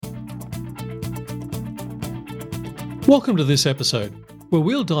Welcome to this episode, where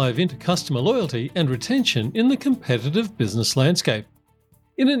we'll dive into customer loyalty and retention in the competitive business landscape.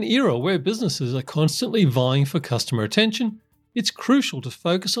 In an era where businesses are constantly vying for customer attention, it's crucial to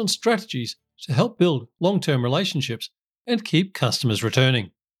focus on strategies to help build long-term relationships and keep customers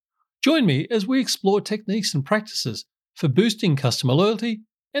returning. Join me as we explore techniques and practices for boosting customer loyalty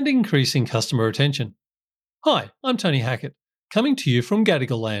and increasing customer retention. Hi, I'm Tony Hackett, coming to you from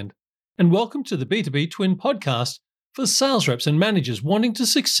Gadigal Land, and welcome to the B2B Twin podcast for sales reps and managers wanting to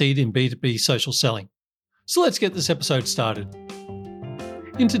succeed in B2B social selling. So let's get this episode started.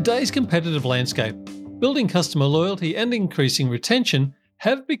 In today's competitive landscape, building customer loyalty and increasing retention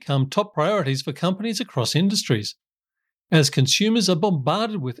have become top priorities for companies across industries. As consumers are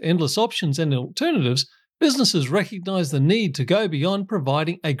bombarded with endless options and alternatives, businesses recognize the need to go beyond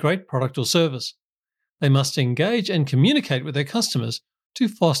providing a great product or service. They must engage and communicate with their customers to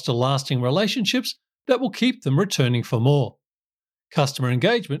foster lasting relationships that will keep them returning for more. Customer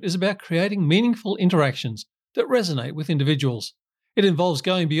engagement is about creating meaningful interactions that resonate with individuals. It involves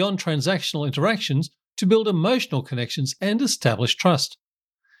going beyond transactional interactions to build emotional connections and establish trust.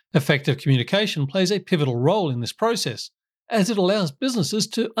 Effective communication plays a pivotal role in this process, as it allows businesses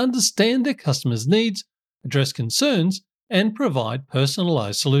to understand their customers' needs, address concerns, and provide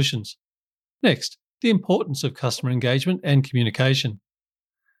personalized solutions. Next, the importance of customer engagement and communication.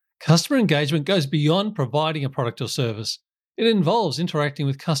 Customer engagement goes beyond providing a product or service. It involves interacting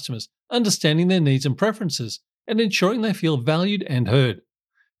with customers, understanding their needs and preferences, and ensuring they feel valued and heard.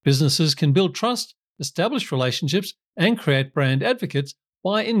 Businesses can build trust, establish relationships, and create brand advocates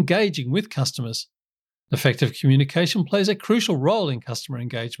by engaging with customers. Effective communication plays a crucial role in customer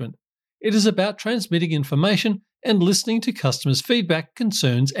engagement. It is about transmitting information and listening to customers' feedback,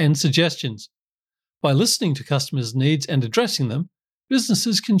 concerns, and suggestions. By listening to customers' needs and addressing them,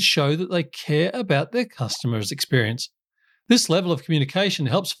 businesses can show that they care about their customers' experience. This level of communication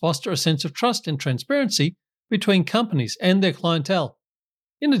helps foster a sense of trust and transparency between companies and their clientele.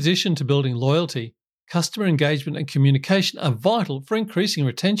 In addition to building loyalty, customer engagement and communication are vital for increasing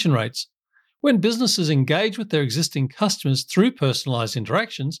retention rates. When businesses engage with their existing customers through personalized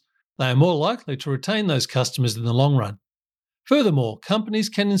interactions, they are more likely to retain those customers in the long run. Furthermore, companies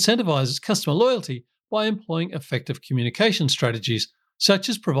can incentivize customer loyalty by employing effective communication strategies, such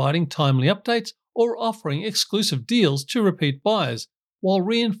as providing timely updates or offering exclusive deals to repeat buyers, while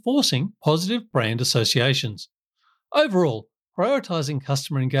reinforcing positive brand associations. Overall, prioritizing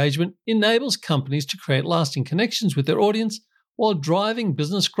customer engagement enables companies to create lasting connections with their audience while driving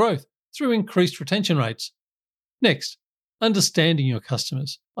business growth through increased retention rates. Next, understanding your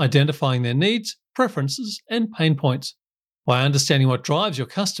customers, identifying their needs, preferences, and pain points. By understanding what drives your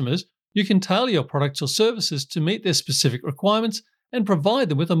customers, you can tailor your products or services to meet their specific requirements and provide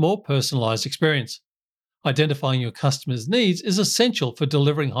them with a more personalized experience. Identifying your customers' needs is essential for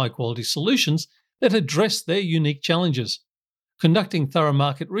delivering high-quality solutions that address their unique challenges. Conducting thorough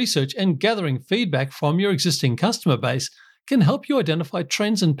market research and gathering feedback from your existing customer base can help you identify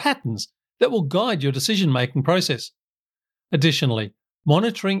trends and patterns that will guide your decision-making process. Additionally,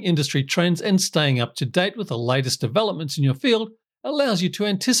 monitoring industry trends and staying up to date with the latest developments in your field allows you to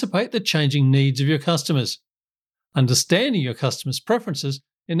anticipate the changing needs of your customers. Understanding your customers' preferences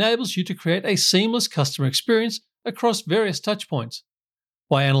enables you to create a seamless customer experience across various touchpoints.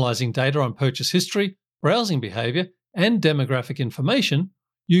 By analyzing data on purchase history, browsing behavior, and demographic information,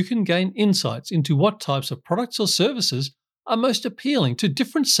 you can gain insights into what types of products or services are most appealing to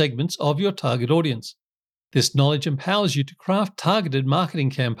different segments of your target audience. This knowledge empowers you to craft targeted marketing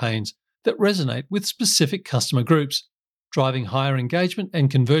campaigns that resonate with specific customer groups, driving higher engagement and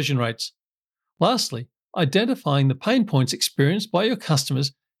conversion rates. Lastly, identifying the pain points experienced by your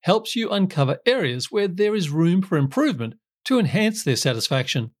customers helps you uncover areas where there is room for improvement to enhance their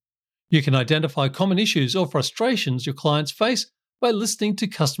satisfaction. You can identify common issues or frustrations your clients face by listening to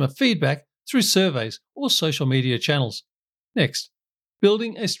customer feedback through surveys or social media channels. Next,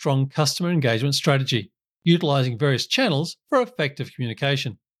 building a strong customer engagement strategy, utilizing various channels for effective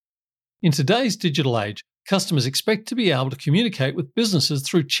communication. In today's digital age, customers expect to be able to communicate with businesses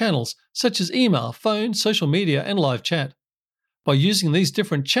through channels such as email, phone, social media, and live chat. By using these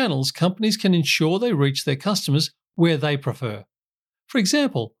different channels, companies can ensure they reach their customers where they prefer. For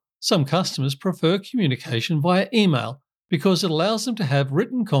example, some customers prefer communication via email because it allows them to have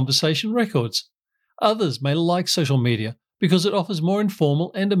written conversation records. Others may like social media because it offers more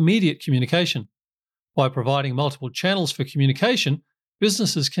informal and immediate communication. By providing multiple channels for communication,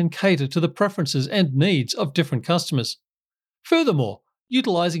 businesses can cater to the preferences and needs of different customers. Furthermore,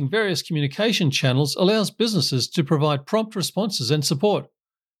 utilizing various communication channels allows businesses to provide prompt responses and support.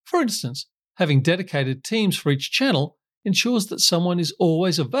 For instance, having dedicated teams for each channel ensures that someone is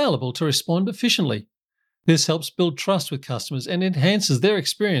always available to respond efficiently. This helps build trust with customers and enhances their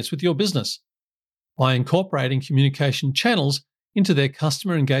experience with your business. By incorporating communication channels into their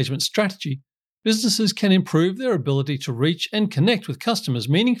customer engagement strategy, businesses can improve their ability to reach and connect with customers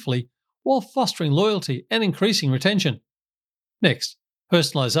meaningfully while fostering loyalty and increasing retention. Next,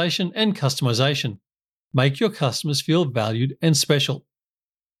 personalization and customization. Make your customers feel valued and special.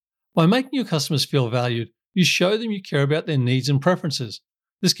 By making your customers feel valued, you show them you care about their needs and preferences.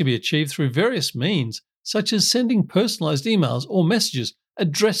 This can be achieved through various means, such as sending personalized emails or messages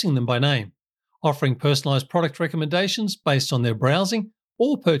addressing them by name, offering personalized product recommendations based on their browsing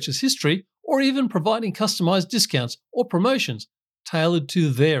or purchase history, or even providing customized discounts or promotions tailored to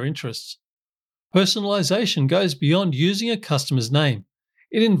their interests. Personalization goes beyond using a customer's name.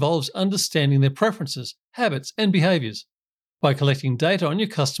 It involves understanding their preferences, habits, and behaviors. By collecting data on your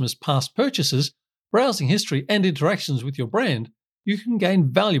customers' past purchases, browsing history, and interactions with your brand, you can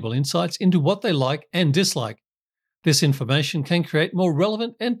gain valuable insights into what they like and dislike. This information can create more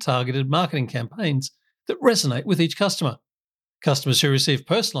relevant and targeted marketing campaigns that resonate with each customer. Customers who receive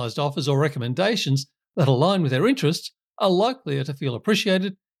personalized offers or recommendations that align with their interests are likelier to feel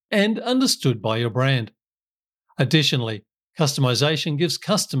appreciated and understood by your brand. Additionally, customization gives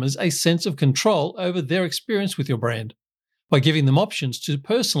customers a sense of control over their experience with your brand. By giving them options to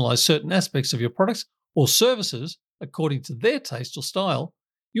personalize certain aspects of your products or services according to their taste or style,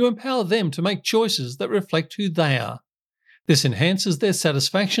 you empower them to make choices that reflect who they are. This enhances their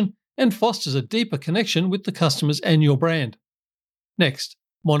satisfaction and fosters a deeper connection with the customers and your brand. Next,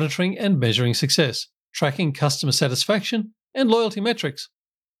 monitoring and measuring success, tracking customer satisfaction and loyalty metrics.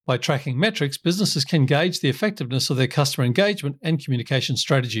 By tracking metrics, businesses can gauge the effectiveness of their customer engagement and communication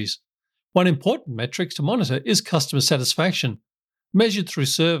strategies. One important metric to monitor is customer satisfaction, measured through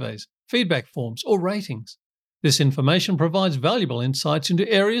surveys, feedback forms, or ratings. This information provides valuable insights into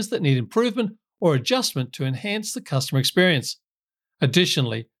areas that need improvement or adjustment to enhance the customer experience.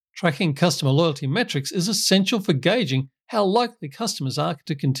 Additionally, tracking customer loyalty metrics is essential for gauging how likely customers are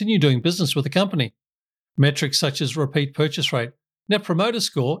to continue doing business with the company. Metrics such as repeat purchase rate, Net Promoter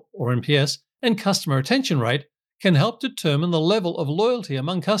Score, or NPS, and customer retention rate can help determine the level of loyalty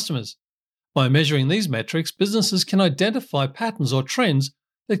among customers. By measuring these metrics, businesses can identify patterns or trends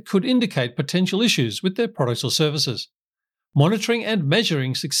that could indicate potential issues with their products or services. Monitoring and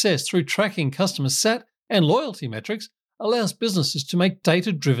measuring success through tracking customer sat and loyalty metrics allows businesses to make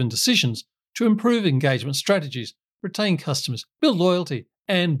data-driven decisions to improve engagement strategies, retain customers, build loyalty,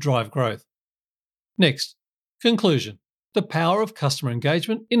 and drive growth. Next, conclusion. The power of customer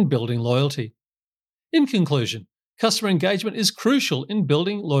engagement in building loyalty. In conclusion, customer engagement is crucial in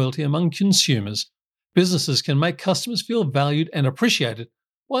building loyalty among consumers. Businesses can make customers feel valued and appreciated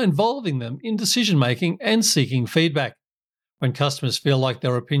by involving them in decision-making and seeking feedback. When customers feel like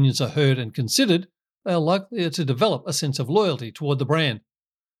their opinions are heard and considered, they are likelier to develop a sense of loyalty toward the brand.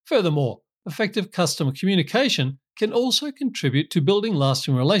 Furthermore, effective customer communication can also contribute to building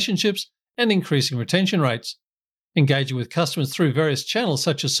lasting relationships and increasing retention rates. Engaging with customers through various channels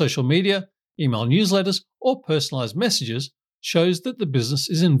such as social media, email newsletters, or personalized messages shows that the business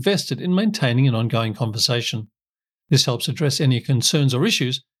is invested in maintaining an ongoing conversation. This helps address any concerns or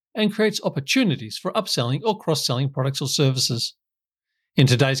issues and creates opportunities for upselling or cross-selling products or services. In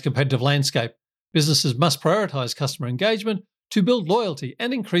today's competitive landscape, businesses must prioritize customer engagement to build loyalty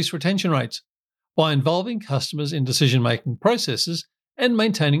and increase retention rates. By involving customers in decision-making processes and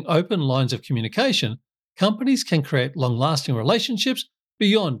maintaining open lines of communication, companies can create long-lasting relationships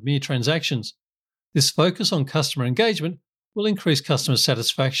beyond mere transactions. This focus on customer engagement will increase customer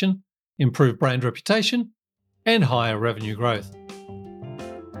satisfaction, improve brand reputation, and higher revenue growth.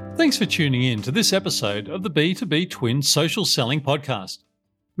 Thanks for tuning in to this episode of the B2B Twin Social Selling Podcast.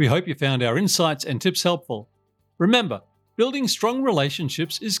 We hope you found our insights and tips helpful. Remember, building strong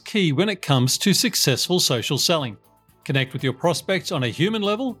relationships is key when it comes to successful social selling. Connect with your prospects on a human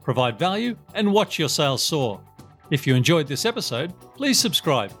level, provide value, and watch your sales soar. If you enjoyed this episode, please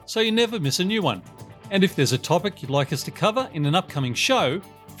subscribe so you never miss a new one. And if there's a topic you'd like us to cover in an upcoming show,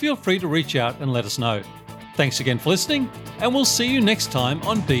 feel free to reach out and let us know. Thanks again for listening, and we'll see you next time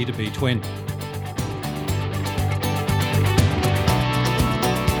on B2B Twin.